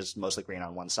currency is mostly green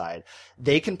on one side.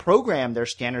 They can program their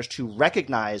scanners to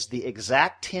recognize the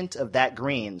exact tint of that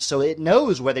green. So it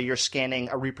knows whether you're scanning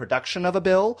a reproduction of a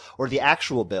bill or the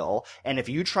actual bill. And if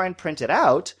you try and print it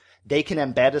out, they can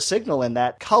embed a signal in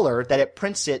that color that it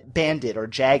prints it banded or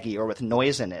jaggy or with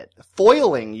noise in it,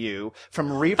 foiling you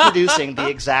from reproducing the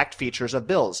exact features of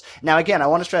bills. Now, again, I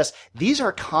want to stress, these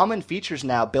are common features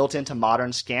now built into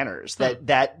modern scanners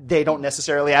that they don't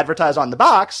necessarily advertise on the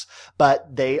box,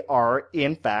 but they are,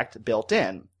 in fact, built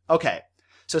in. Okay,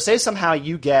 so say somehow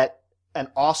you get an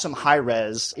awesome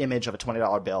high-res image of a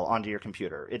 $20 bill onto your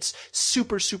computer. It's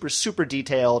super, super, super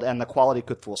detailed, and the quality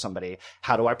could fool somebody.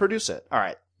 How do I produce it? All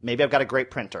right. Maybe I've got a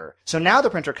great printer. So now the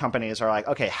printer companies are like,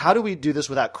 okay, how do we do this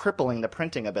without crippling the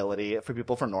printing ability for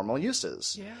people for normal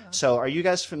uses? Yeah. So are you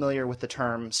guys familiar with the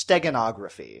term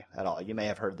steganography at all? You may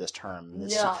have heard this term.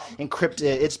 It's encrypted.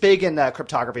 It's big in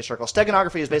cryptography circles.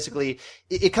 Steganography is basically,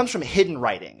 it comes from hidden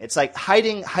writing. It's like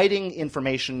hiding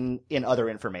information in other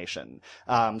information.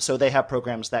 So they have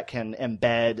programs that can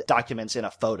embed documents in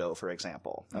a photo, for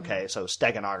example. Okay. So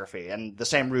steganography, and the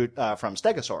same root from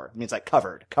stegosaur. It means like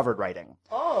covered writing.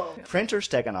 Oh. Printer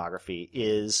steganography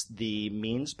is the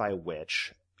means by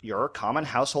which your common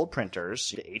household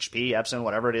printers, HP, Epson,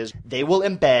 whatever it is, they will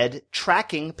embed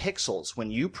tracking pixels when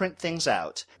you print things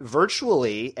out.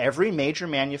 Virtually every major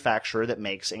manufacturer that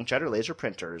makes inkjet or laser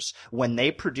printers, when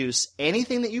they produce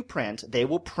anything that you print, they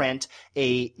will print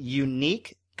a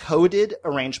unique coded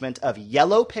arrangement of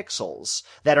yellow pixels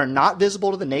that are not visible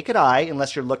to the naked eye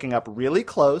unless you're looking up really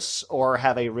close or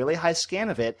have a really high scan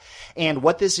of it. And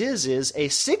what this is a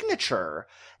signature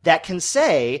that can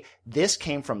say, this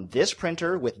came from this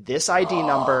printer with this ID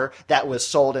number that was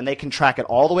sold, and they can track it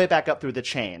all the way back up through the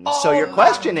chain. So your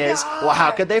question is, well,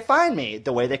 how could they find me?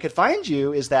 The way they could find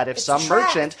you is that if some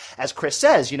merchant, as Chris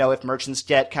says, if merchants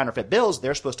get counterfeit bills,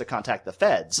 they're supposed to contact the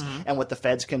feds. Mm-hmm. And what the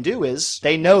feds can do is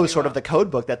they know sort of the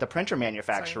code book that the printer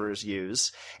manufacturers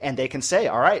use, and they can say,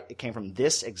 all right, it came from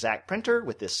this exact printer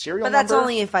with this serial number. But that's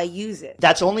only if I use it.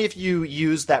 That's only if you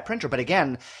use that printer. But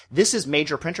again, this is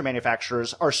major printer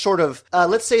manufacturers are sort of,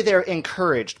 let's say they're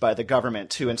encouraged by the government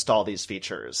to install these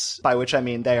features, by which I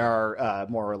mean they are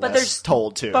more or less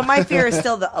told to. But my fear is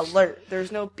still the alert.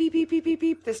 There's no beep, beep, beep, beep,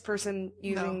 beep. This person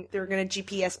they're going to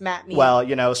GPS map me. Well,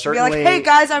 certainly. Be like, hey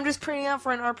guys, I'm just printing out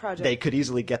for an art project. They could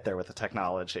easily get there with the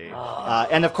technology.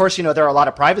 And of course, there are a lot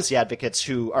of privacy advocates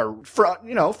who are,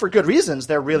 for good reasons,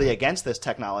 they're really against this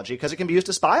technology because it can be used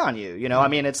to spy on you. I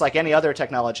mean, it's like any other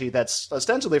technology that's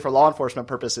ostensibly for law enforcement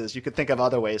purposes. You could think of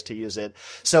other ways to use it.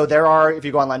 So there are, if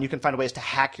you go online, you can find ways to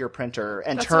hack your printer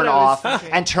and turn off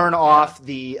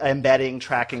the embedding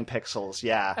tracking pixels.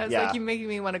 Yeah. I was like, you're making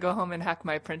me want to go home and hack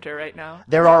my printer right now.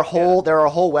 There are whole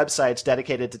websites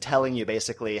dedicated to telling you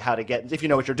basically how to get, if you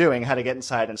know what you're doing, how to get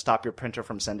inside and stop your printer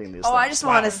from sending these things. I just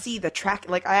want to see the track.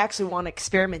 Like, I actually want to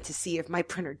experiment to see if my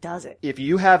printer does it. If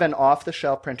you have an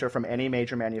off-the-shelf printer from any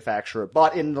major manufacturer,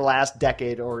 but in the last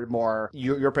decade or more,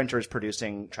 your printer is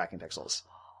producing tracking pixels.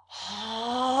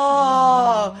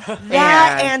 Oh,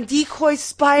 that and decoy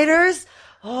spiders.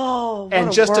 Oh, what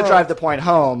and just to drive the point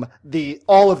home,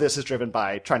 all of this is driven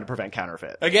by trying to prevent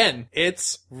counterfeit. Again,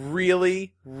 it's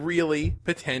really, really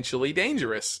potentially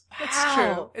dangerous. It's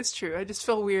true. It's true. I just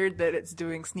feel weird that it's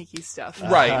doing sneaky stuff.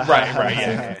 Right.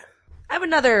 Yeah. I have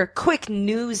another quick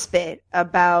news bit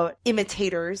about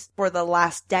imitators. For the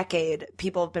last decade,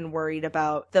 people have been worried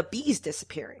about the bees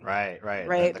disappearing. Right.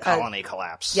 The colony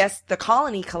collapse. Yes, the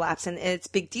colony collapse. And it's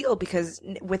a big deal because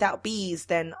without bees,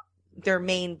 then their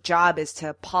main job is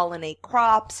to pollinate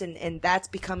crops, and that's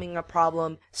becoming a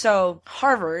problem. So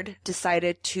Harvard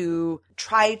decided to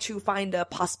try to find a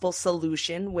possible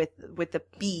solution with the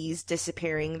bees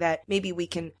disappearing, that maybe we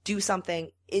can do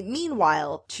something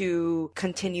meanwhile to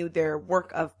continue their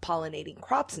work of pollinating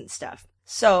crops and stuff.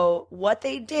 So what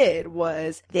they did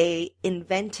was they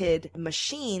invented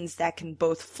machines that can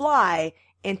both fly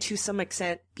and to some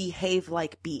extent behave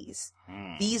like bees.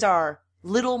 These are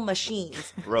little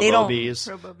machines. Robo-bees.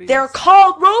 They're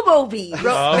called Robo-bees.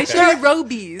 They should be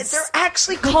Robies. They're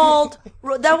actually called,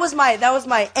 that was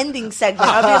my ending segment.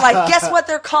 I'll be like, guess what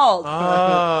they're called? They're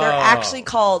actually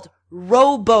called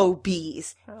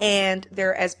Robo-bees. And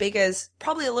they're as big as,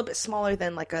 probably a little bit smaller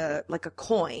than like a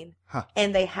coin. Huh.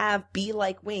 And they have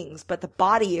bee-like wings, but the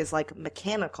body is like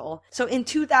mechanical. So in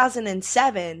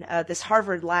 2007, this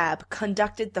Harvard lab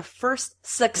conducted the first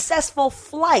successful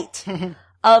flight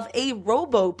of a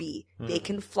robo-bee. They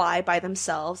can fly by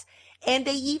themselves, And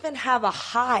they even have a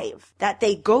hive that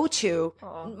they go to,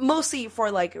 mostly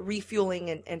for like refueling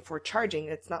and for charging.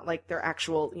 It's not like they're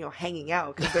actual, hanging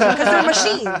out because they're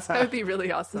machines. That would be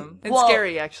really awesome. And Well,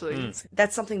 scary, actually.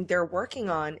 That's something they're working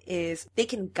on is they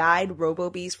can guide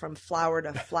robo-bees from flower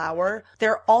to flower.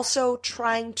 They're also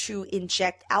trying to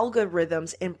inject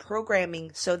algorithms and programming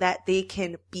so that they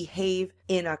can behave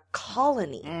in a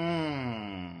colony.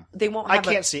 They won't I have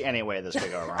can't see any way this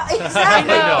could go wrong.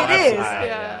 Exactly, it is.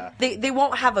 Yeah. They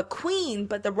won't have a queen,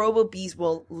 but the robo-bees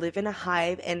will live in a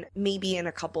hive, and maybe in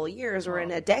a couple of years or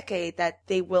in a decade that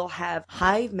they will have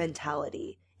hive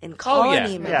mentality and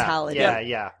colony mentality.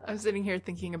 Yeah. I'm sitting here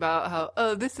thinking about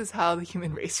how, this is how the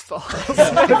human race falls.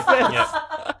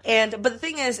 But the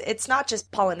thing is, it's not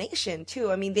just pollination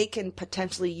too. I mean, they can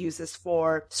potentially use this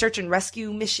for search and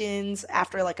rescue missions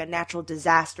after like a natural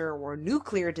disaster or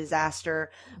nuclear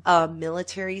disaster,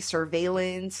 military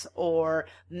surveillance, or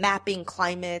mapping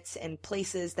climates and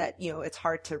places that, it's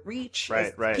hard to reach.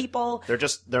 Right. People.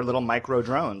 They're little micro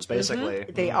drones, basically.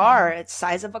 They are. It's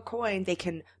size of a coin. They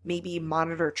can maybe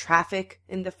monitor traffic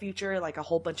in the future, like a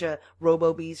whole bunch of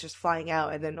robo-bees just flying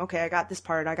out, and then, okay, I got this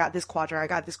part, I got this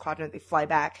quadrant, they fly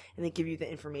back, and they give you the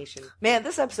information. Man,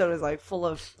 this episode is like full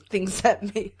of things that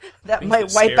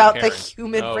might wipe out the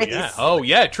human race. Yeah. Oh,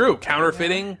 yeah, true.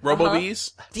 Counterfeiting,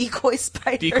 robo-bees, Decoy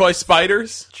spiders. decoy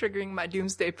spiders. Triggering my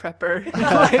doomsday prepper.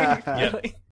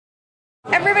 Really.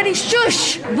 Everybody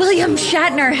shush! William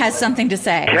Shatner has something to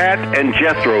say. Cat and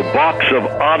Jethro, box of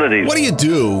oddities. What do you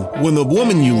do when the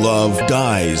woman you love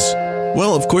dies?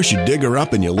 Well, of course you dig her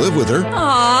up and you live with her.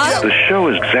 Aww. The show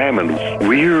examines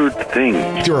weird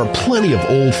things. There are plenty of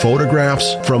old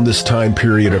photographs from this time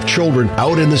period of children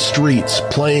out in the streets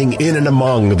playing in and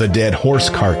among the dead horse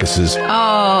carcasses.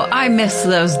 Oh, I miss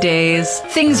those days.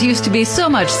 Things used to be so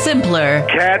much simpler.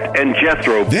 Cat and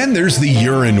Jethro. Then there's the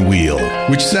urine wheel,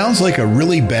 which sounds like a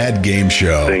really bad game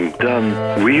show. Thing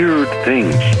done weird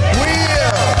things.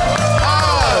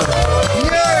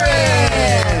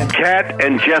 Cat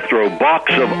and Jethro,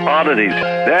 box of oddities.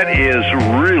 That is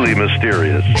really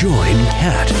mysterious. Join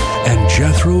Cat and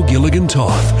Jethro Gilligan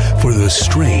Toth for the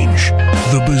strange,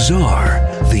 the bizarre,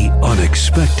 the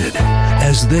unexpected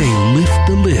as they lift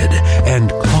the lid and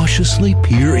cautiously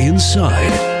peer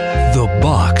inside the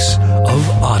Box of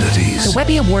Oddities. The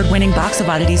Webby Award-winning Box of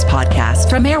Oddities podcast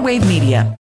from Airwave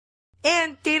Media.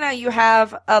 And Dana, you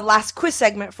have a last quiz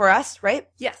segment for us, right?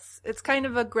 Yes. It's kind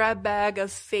of a grab bag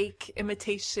of fake,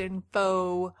 imitation,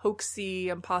 faux, hoaxy,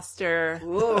 imposter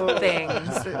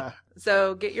things.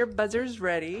 So get your buzzers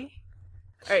ready.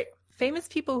 All right. Famous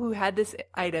people who had this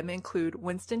item include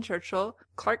Winston Churchill,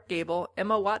 Clark Gable,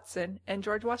 Emma Watson, and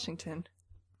George Washington.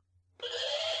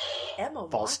 Emma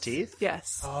False teeth?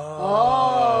 Yes.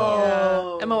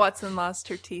 Oh. Yeah. Emma Watson lost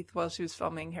her teeth while she was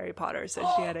filming Harry Potter, so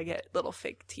she had to get little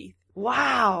fake teeth.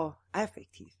 Wow. I have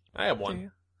fake teeth. I have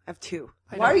one. I have two.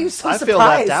 I Why know. are you so I surprised? feel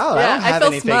left out. Yeah, I don't have feel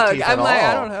any smug. fake teeth I'm at like, all.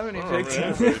 I don't have any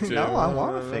fake teeth. No, I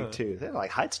want a fake tooth. They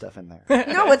like hide stuff in there.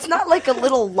 No, it's not like a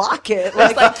little locket.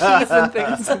 There's Like, like keys and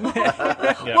things in there.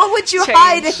 Yeah. what would you Change.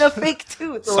 hide in a fake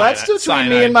tooth? Well, that's between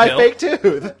me and Cyanide my pill. fake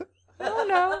tooth. I don't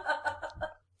know.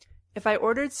 If I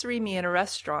ordered surimi in a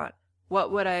restaurant,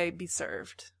 what would I be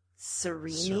served?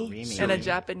 Surimi? In a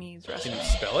Japanese Can you restaurant.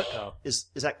 spell it? Oh. Is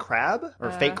that crab or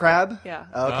fake crab? Yeah.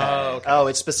 Okay. Oh, okay. Oh,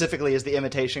 it specifically is the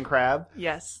imitation crab.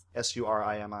 Yes.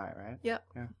 Surimi, right? Yep.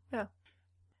 Yeah. Yeah.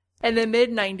 In the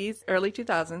mid-90s, early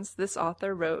 2000s, this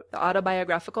author wrote the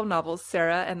autobiographical novels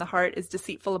Sarah and the Heart is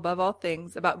Deceitful Above All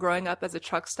Things about growing up as a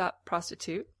truck stop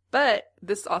prostitute. But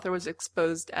this author was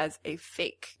exposed as a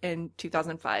fake in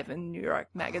 2005 in New York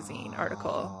Magazine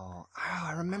article. Oh,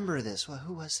 I remember this. Well,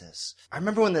 who was this? I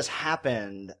remember when this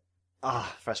happened.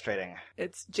 Ah, frustrating.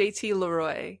 It's J.T.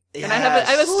 Leroy. Yes. And I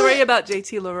have a story about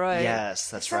J.T. Leroy.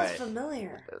 Yes, that's Sounds right.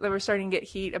 familiar. They were starting to get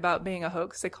heat about being a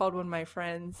hoax. They called one of my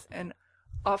friends and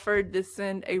offered to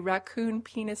send a raccoon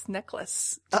penis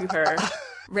necklace to her.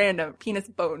 Random penis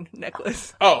bone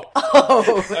necklace. Oh.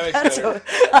 Oh, That that's makes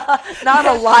better. not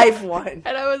a live one.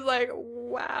 And I was like,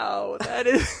 wow, that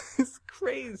is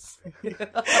crazy.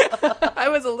 I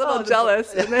was a little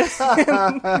jealous. And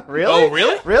then Really? Oh,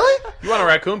 really? Really? You want a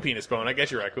raccoon penis bone? I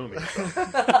guess you're raccoon penis bone.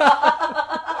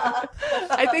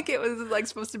 I think it was like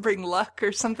supposed to bring luck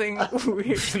or something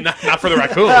weird. not for the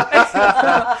raccoon.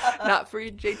 Not for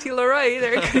JT Leroy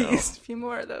either. Could have used a few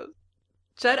more of those.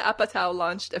 Judd Apatow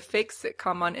launched a fake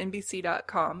sitcom on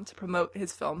NBC.com to promote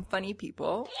his film Funny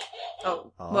People.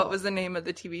 Oh, what was the name of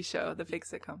the TV show, the fake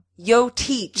sitcom? Yo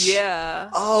Teach.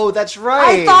 Yeah. Oh, that's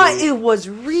right. I thought it was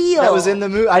real. That was in the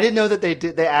movie. I didn't know that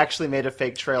they actually made a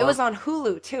fake trailer. It was on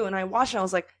Hulu too, and I watched it. And I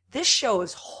was like, this show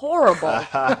is horrible.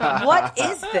 What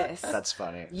is this? That's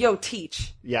funny. Yo,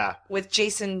 Teach. Yeah. With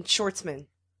Jason Schwartzman.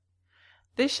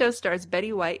 This show stars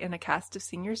Betty White and a cast of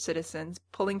senior citizens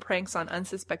pulling pranks on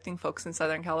unsuspecting folks in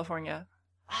Southern California.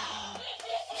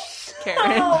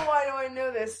 Karen. Oh, why do I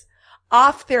know this?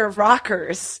 Off Their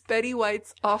Rockers. Betty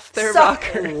White's Off Their Suck.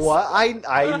 Rockers. What?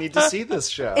 I need to see this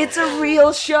show. It's a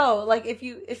real show. Like, if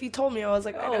you told me, I was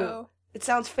like, oh, it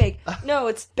sounds fake. No,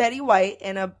 it's Betty White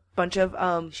and a bunch of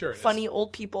funny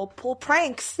old people pull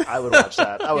pranks. I would watch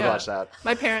that. I would watch that.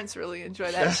 My parents really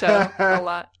enjoy that show a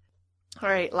lot. All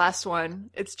right, last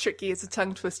one. It's tricky. It's a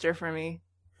tongue twister for me.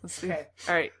 Let's see. Okay.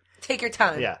 All right. Take your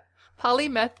time. Yeah.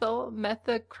 Polymethyl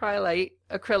methacrylate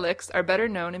acrylics are better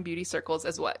known in beauty circles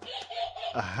as what?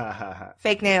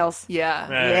 Fake nails. Yeah.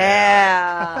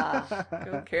 Yeah.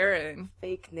 Go Karen.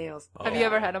 Fake nails. Have you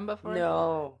ever had them before?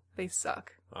 No. They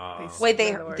suck. Wait, they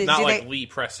they're the worst. did, Not do like they, Lee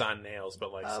press-on nails,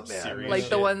 but like some serious like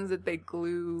the shit. ones that they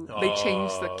glue. They change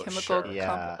the chemical. Sure.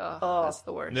 Yeah. That's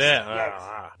the worst.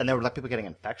 Yeah. And there were like people getting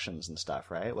infections and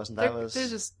stuff, right? Wasn't that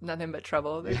There's just nothing but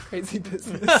trouble. They're crazy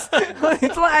business.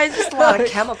 it's just a lot of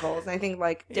chemicals. I think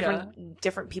like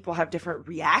different people have different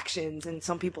reactions, and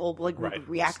some people like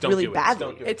react really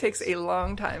badly. It takes a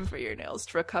long time for your nails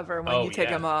to recover when you take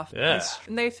them off. Yeah.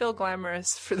 And they feel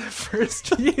glamorous for the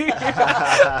first year,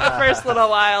 the first little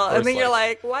while, and then you're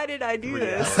like, why did I do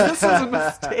this? This was a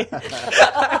mistake.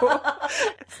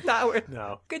 It's not worth it.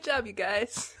 No. Good job, you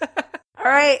guys. All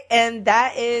right, and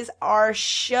that is our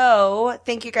show.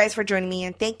 Thank you guys for joining me,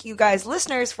 and thank you guys,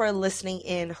 listeners, for listening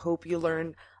in. Hope you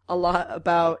learned a lot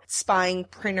about spying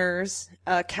printers,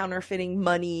 counterfeiting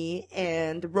money,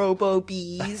 and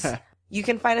robo-bees. You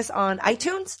can find us on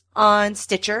iTunes, on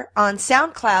Stitcher, on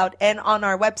SoundCloud, and on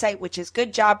our website, which is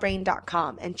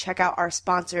goodjobbrain.com. And check out our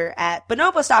sponsor at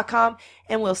bonobos.com,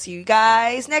 and we'll see you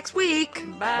guys next week.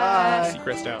 Bye.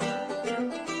 Seacrest out.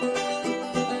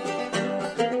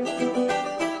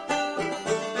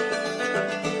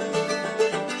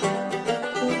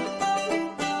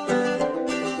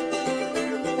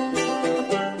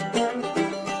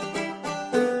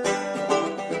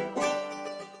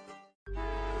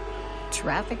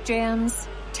 Traffic jams,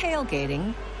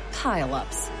 tailgating,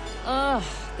 pile-ups. Ugh,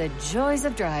 the joys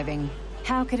of driving.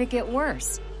 How could it get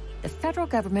worse? The federal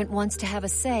government wants to have a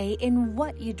say in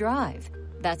what you drive.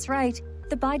 That's right.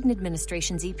 The Biden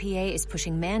administration's EPA is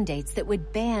pushing mandates that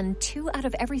would ban 2 out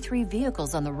of every 3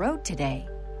 vehicles on the road today.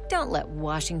 Don't let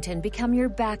Washington become your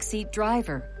backseat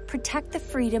driver. Protect the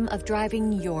freedom of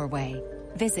driving your way.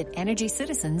 Visit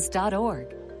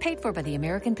EnergyCitizens.org. Paid for by the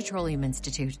American Petroleum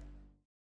Institute.